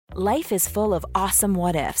Life is full of awesome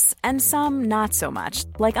what-ifs, and some not so much,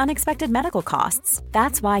 like unexpected medical costs.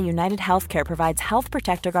 That's why United Healthcare provides Health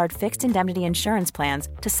Protector Guard fixed indemnity insurance plans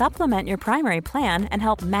to supplement your primary plan and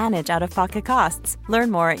help manage out-of-pocket costs.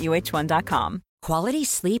 Learn more at uh1.com. Quality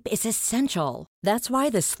sleep is essential. That's why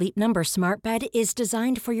the Sleep Number Smart Bed is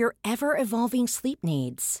designed for your ever-evolving sleep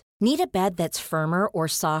needs. Need a bed that's firmer or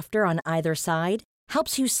softer on either side?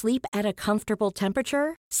 Helps you sleep at a comfortable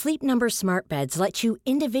temperature? Sleep Number Smart Beds let you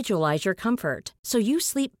individualize your comfort, so you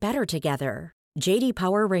sleep better together. J.D.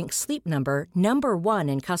 Power ranks Sleep Number number 1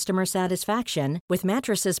 in customer satisfaction with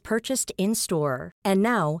mattresses purchased in-store. And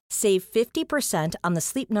now, save 50% on the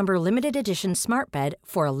Sleep Number Limited Edition Smart Bed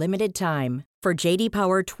for a limited time. For J.D.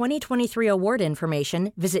 Power 2023 award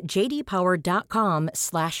information, visit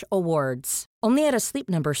jdpower.com/awards. Only at a Sleep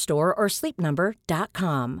Number store or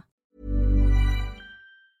sleepnumber.com.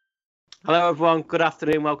 Hello everyone, good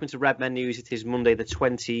afternoon, welcome to Redmen News. It is Monday the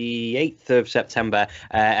 28th of September,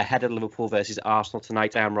 ahead of Liverpool versus Arsenal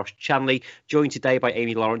tonight. I am Ross Chanley, joined today by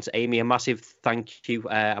Amy Lawrence. Amy, a massive thank you.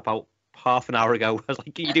 About half an hour ago, I was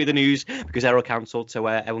like, can you do the news? Because Errol cancelled, so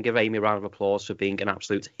everyone give Amy a round of applause for being an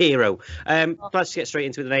absolute hero. Let's get straight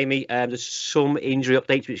into it, Amy. There's some injury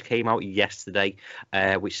updates which came out yesterday,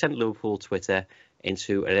 which sent Liverpool Twitter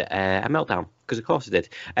into a meltdown, because of course it did.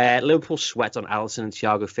 Liverpool sweat on Alisson and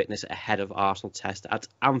Thaigo fitness ahead of Arsenal test at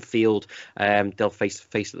Anfield. They'll face the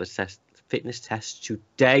fitness test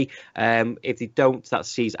today. If they don't, that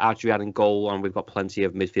sees Adrian in goal, and we've got plenty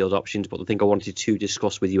of midfield options. But the thing I wanted to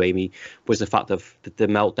discuss with you, Amy, was the fact of the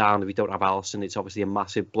meltdown. If we don't have Alisson, it's obviously a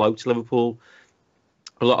massive blow to Liverpool.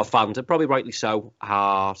 A lot of fans, and probably rightly so,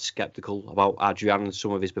 are sceptical about Adrian and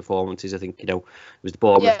some of his performances. I think, it was the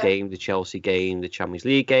Bournemouth game, the Chelsea game, the Champions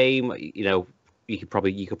League game. You could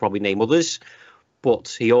probably name others.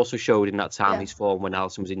 But he also showed in that time his form when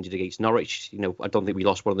Alisson was injured against Norwich. I don't think we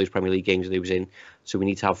lost one of those Premier League games that he was in. So we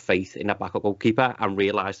need to have faith in that backup goalkeeper and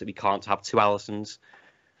realise that we can't have two Alissons.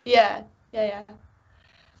 Yeah.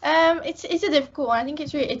 It's a difficult one. I think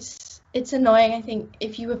it's annoying. I think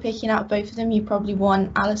if you were picking out both of them, you probably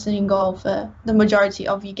want Alisson in goal for the majority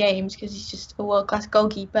of your games because he's just a world-class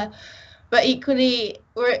goalkeeper. But equally,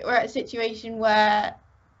 we're at a situation where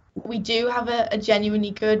we do have a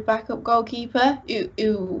genuinely good backup goalkeeper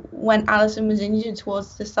who, when Alisson was injured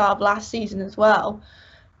towards the start of last season as well,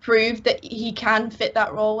 proved that he can fit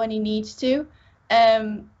that role when he needs to.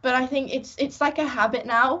 But I think it's like a habit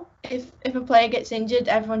now. If a player gets injured,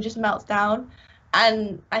 everyone just melts down.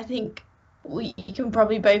 And I think we can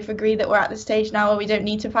probably both agree that we're at the stage now where we don't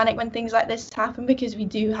need to panic when things like this happen because we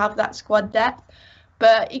do have that squad depth.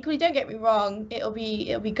 But equally, don't get me wrong, it'll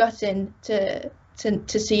be gutting to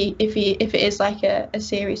see if it is like a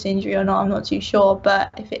serious injury or not. I'm not too sure, but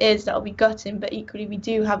if it is, that'll be gutting. But equally, we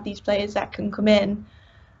do have these players that can come in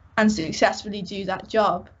and successfully do that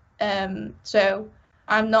job. So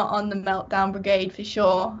I'm not on the meltdown brigade for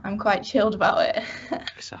sure. I'm quite chilled about it.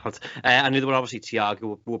 Another one, obviously,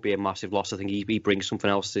 Thaigo would be a massive loss. I think he brings something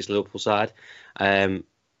else to this Liverpool side. When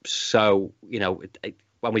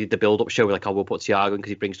we did the build-up show, we're like, we'll put Thaigo in because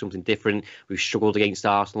he brings something different. We've struggled against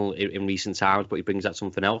Arsenal in recent times, but he brings that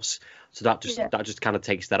something else. So that just kind of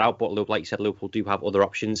takes that out. But like you said, Liverpool do have other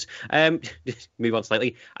options. Move on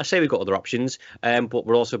slightly. I say we've got other options, but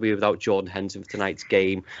we'll also be without Jordan Henderson for tonight's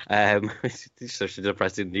game. It's such a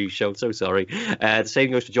depressing news show. So sorry. The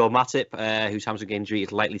same goes for Joel Matip, whose hamstring injury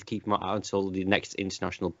is likely to keep him out until the next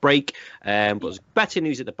international break. But there's better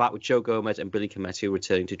news at the back with Joe Gomez and Billy Kometu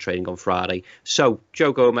returning to training on Friday. So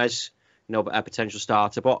Joe Gomez, a potential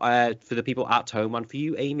starter. But for the people at home and for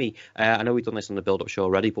you, Amy, I know we've done this on the build-up show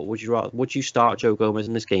already, but would you start Joe Gomez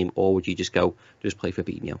in this game, or would you just play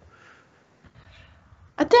Fabinho?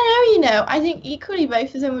 I don't know, I think equally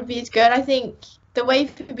both of them would be as good. I think the way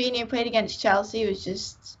Fabinho played against Chelsea was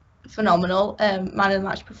just phenomenal, man of the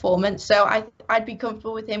match performance. So I'd be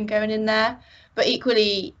comfortable with him going in there. But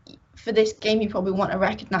equally, for this game, you probably want a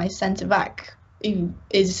recognised centre-back who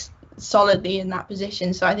is solidly in that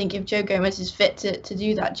position. So I think if Joe Gomez is fit to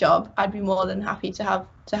do that job, I'd be more than happy to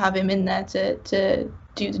have him in there to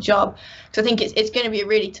do the job. Because I think it's going to be a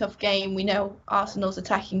really tough game. We know Arsenal's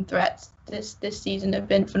attacking threats this season have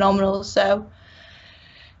been phenomenal. So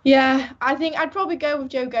yeah, I think I'd probably go with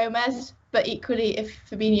Joe Gomez. But equally, if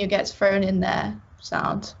Fabinho gets thrown in there,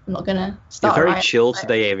 I'm not gonna start. You're very chill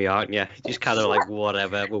today, Amy, aren't you? Just kind of like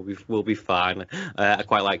whatever, we'll be fine. I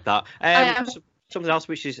quite like that. Something else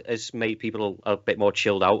which has made people a bit more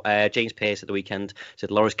chilled out. James Pearce at the weekend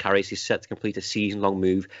said Loris Karius is set to complete a season-long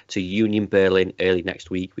move to Union Berlin early next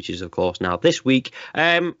week, which is, of course, now this week.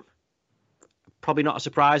 Probably not a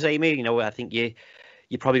surprise, Amy. I think you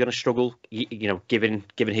you're probably going to struggle. Given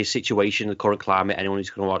his situation, the current climate, anyone who's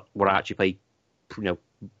going to want to actually pay,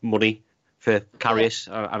 money for Karius.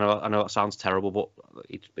 Yeah. I know that sounds terrible, but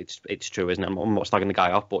it's true, isn't it? I'm not slagging the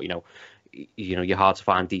guy off, but you're hard to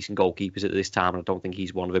find decent goalkeepers at this time, and I don't think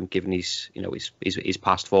he's one of them, given his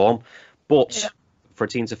past form. But for a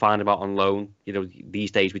team to find him out on loan,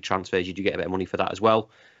 these days with transfers, you do get a bit of money for that as well.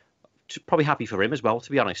 Just probably happy for him as well,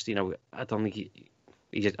 to be honest. I don't think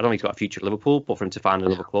he's got a future at Liverpool, but for him to find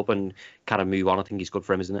another club and kind of move on, I think he's good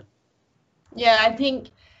for him, isn't it? Yeah, I think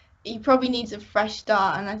he probably needs a fresh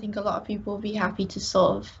start, and I think a lot of people will be happy to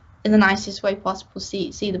sort of, in the nicest way possible,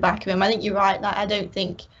 see the back of him. I think you're right. I don't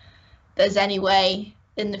think there's any way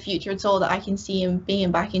in the future at all that I can see him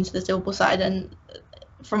being back into the Liverpool side, and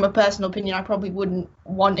from a personal opinion, I probably wouldn't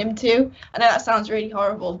want him to. I know that sounds really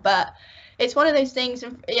horrible, but it's one of those things.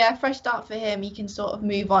 Yeah, fresh start for him. He can sort of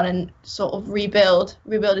move on and sort of rebuild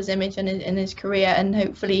his image and his career, and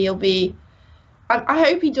hopefully he'll be. I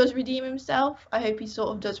hope he does redeem himself. I hope he sort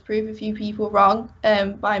of does prove a few people wrong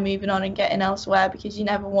by moving on and getting elsewhere, because you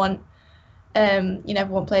never want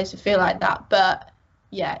players to feel like that. But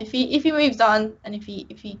yeah, if he moves on, and if we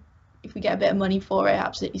get a bit of money for it,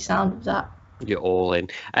 absolutely sound with that. You're all in.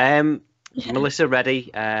 Melissa Reddy,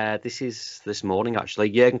 this morning actually.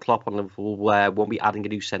 Jurgen Klopp on Liverpool won't be adding a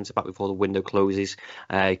new centre back before the window closes.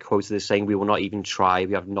 Quoted as saying, "We will not even try.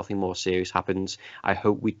 We have nothing more serious happens. I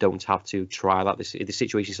hope we don't have to try that. The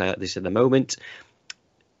situation is like this at the moment."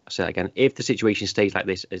 I'll say that again. If the situation stays like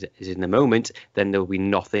this as in the moment, then there will be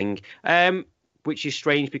nothing. Which is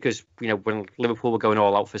strange, because when Liverpool were going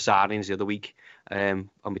all out for signings the other week, on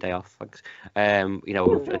my day off, thanks.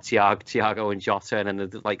 Thiago and Jota, and then there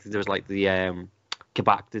was the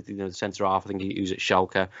Kabak, the centre half. I think he was at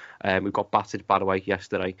Schalke. We got battered, by the way,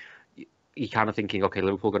 yesterday. You're kind of thinking, okay,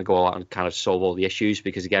 Liverpool are going to go all out and kind of solve all the issues,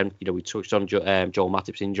 because again, we touched on Joel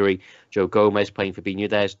Matip's injury. Joe Gomez playing for Fabinho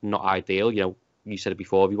there is not ideal. You said it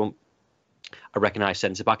before. We want a recognised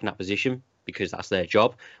centre back in that position, because that's their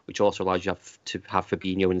job, which also allows you to have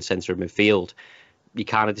Fabinho in the centre of midfield. You're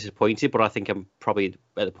kind of disappointed, but I think I'm probably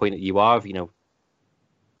at the point that you are of,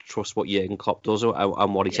 trust what Jurgen Klopp does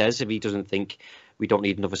and what he says. If he doesn't think we don't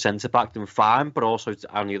need another centre back, then fine. But also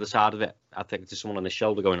on the other side of it, I think there's someone on his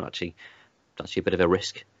shoulder going, actually, that's a bit of a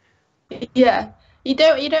risk. Yeah, you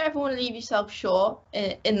don't ever want to leave yourself short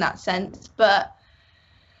in that sense. But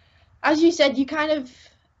as you said, you kind of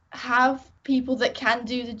have people that can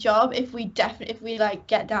do the job if we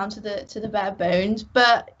get down to the bare bones.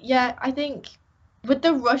 But yeah, I think with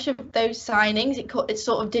the rush of those signings, it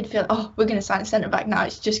sort of did feel, we're going to sign a centre back now,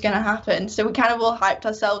 it's just going to happen. So we kind of all hyped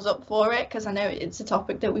ourselves up for it, because I know it's a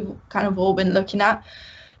topic that we've kind of all been looking at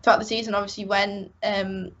throughout the season. Obviously, when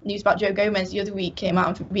news about Joe Gomez the other week came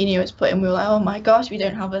out and Fabinho was put in, we were like, oh my gosh, we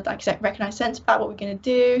don't have a recognised centre back, what are we going to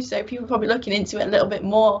do? So people are probably looking into it a little bit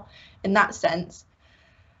more in that sense.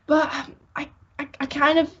 But I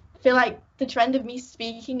kind of feel like the trend of me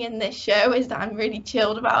speaking in this show is that I'm really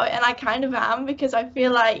chilled about it, and I kind of am, because I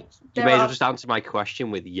feel like you may as well just answer my question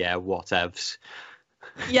with whatevs.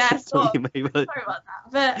 Yeah, sorry about that.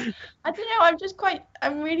 But I don't know,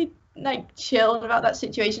 I'm really chilled about that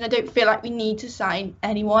situation. I don't feel like we need to sign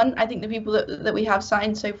anyone. I think the people that we have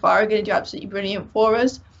signed so far are going to do absolutely brilliant for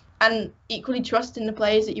us, and equally trust in the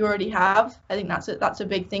players that you already have. I think that's a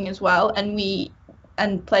big thing as well,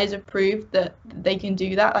 and players have proved that they can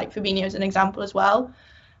do that, like Fabinho is an example as well.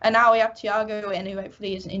 And now we have Thiago in, who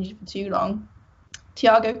hopefully isn't injured for too long.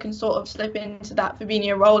 Thiago can sort of slip into that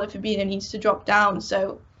Fabinho role if Fabinho needs to drop down.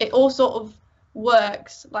 So it all sort of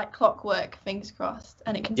works like clockwork, fingers crossed,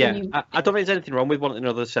 and it continues. Yeah, I don't think there's anything wrong with wanting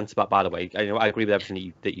another centre-back, by the way. I agree with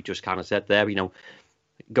everything that you just kind of said there.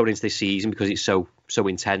 Going into this season, because it's so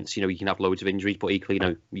intense, you can have loads of injuries, but equally,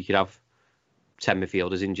 you could have 10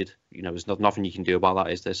 midfielders injured. There's nothing you can do about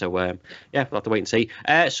that, is there? So, we'll have to wait and see.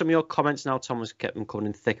 Some of your comments now, Thomas, kept them coming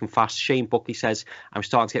in thick and fast. Shane Buckley says, I'm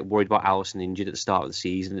starting to get worried about Alisson injured at the start of the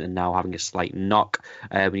season and now having a slight knock.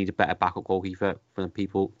 We need a better backup goalkeeper for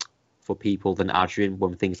people than Adrian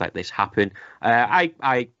when things like this happen.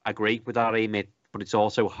 I agree with that, Amy, but it's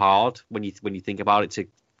also hard when you think about it to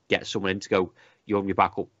get someone in to go, you're your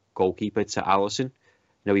backup goalkeeper to Alisson.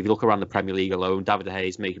 If you look around the Premier League alone, David De Gea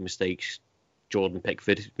is making mistakes. Jordan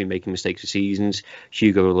Pickford has been making mistakes for seasons.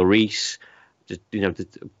 Hugo Lloris,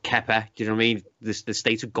 Kepa. Do you know what I mean? The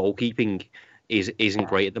state of goalkeeping isn't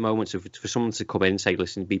great at the moment. So for someone to come in and say,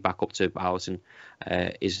 "Listen, be back up to Alisson,"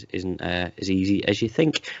 isn't as easy as you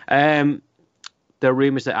think. There are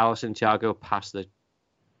rumours that Alisson and Thiago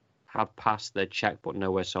have passed their check, but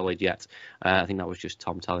nowhere solid yet. I think that was just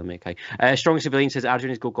Tom telling me. Okay. Strong Civilian says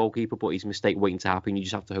Adrian is a good goalkeeper, but he's a mistake waiting to happen. You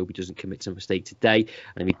just have to hope he doesn't commit to a mistake today.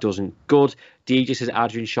 And if he doesn't, good. DJ says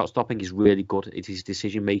Adrian's shot stopping is really good. It is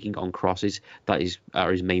decision making on crosses that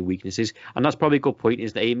are his main weaknesses. And that's probably a good point,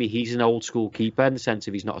 is that Amy, he's an old school keeper in the sense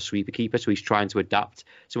of he's not a sweeper keeper, so he's trying to adapt.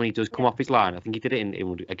 So when he does come off his line, I think he did it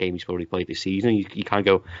in a game he's probably played this season. You kind of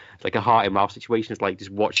go, it's like a heart and mouth situation. It's like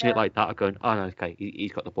just watching it like that, going, oh no, okay,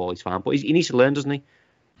 he's got the ball, he's fine. But he needs to learn, doesn't he?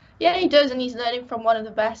 Yeah, he does, and he's learning from one of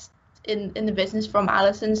the best in the business, from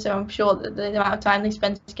Alisson. So I'm sure that the amount of time they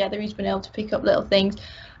spend together, he's been able to pick up little things.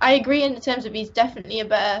 I agree in terms of he's definitely a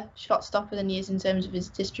better shot stopper than he is in terms of his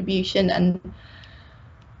distribution. And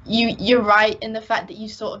you're right in the fact that you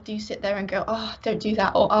sort of do sit there and go, oh, don't do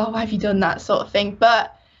that, or oh, why have you done that, sort of thing.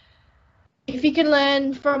 But if he can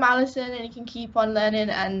learn from Alisson and he can keep on learning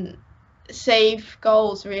and save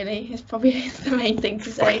goals, really, is probably the main thing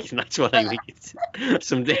to say. That's what I need.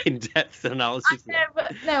 Some in-depth analysis.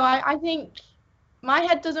 I think my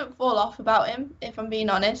head doesn't fall off about him, if I'm being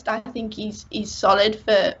honest. I think he's solid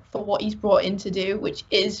for what he's brought in to do, which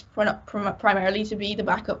is primarily to be the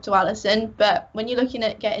backup to Alisson. But when you're looking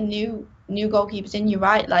at getting new goalkeepers in, you're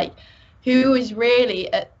right, like, who is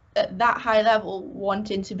really at that high level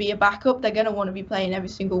wanting to be a backup? They're going to want to be playing every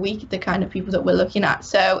single week, the kind of people that we're looking at.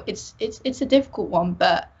 So it's a difficult one,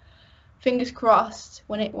 but fingers crossed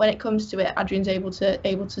when it comes to it, Adrian's able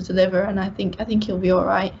to deliver, and I think he'll be all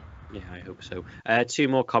right. Yeah, I hope so. Two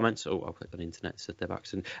more comments. Oh, I'll click on the internet, said Deb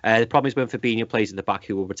Axton. The problem is when Fabinho plays at the back,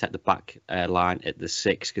 who will protect the back line at the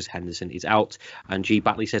 6 because Henderson is out. And G.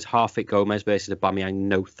 Batley says half-fit Gomez versus Aubameyang,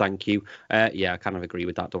 no thank you. Yeah, I kind of agree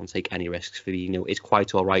with that. Don't take any risks. Fabinho is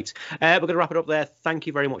quite all right. We're going to wrap it up there. Thank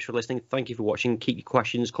you very much for listening. Thank you for watching. Keep your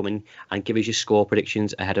questions coming and give us your score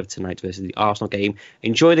predictions ahead of tonight versus the Arsenal game.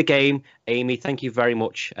 Enjoy the game. Amy, thank you very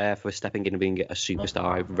much for stepping in and being a superstar.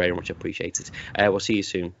 I very much appreciate it. We'll see you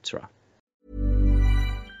soon. Ta-ra.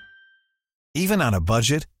 Even on a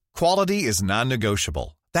budget, quality is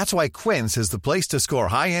non-negotiable. That's why Quince is the place to score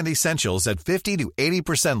high-end essentials at 50 to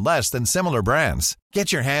 80% less than similar brands.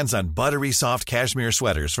 Get your hands on buttery soft cashmere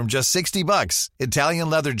sweaters from just $60, Italian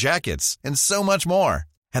leather jackets, and so much more.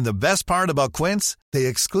 And the best part about Quince, they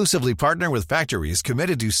exclusively partner with factories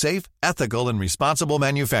committed to safe, ethical, and responsible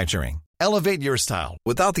manufacturing. Elevate your style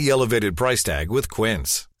without the elevated price tag with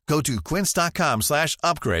Quince. Go to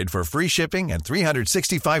quince.com/upgrade for free shipping and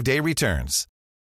 365-day returns.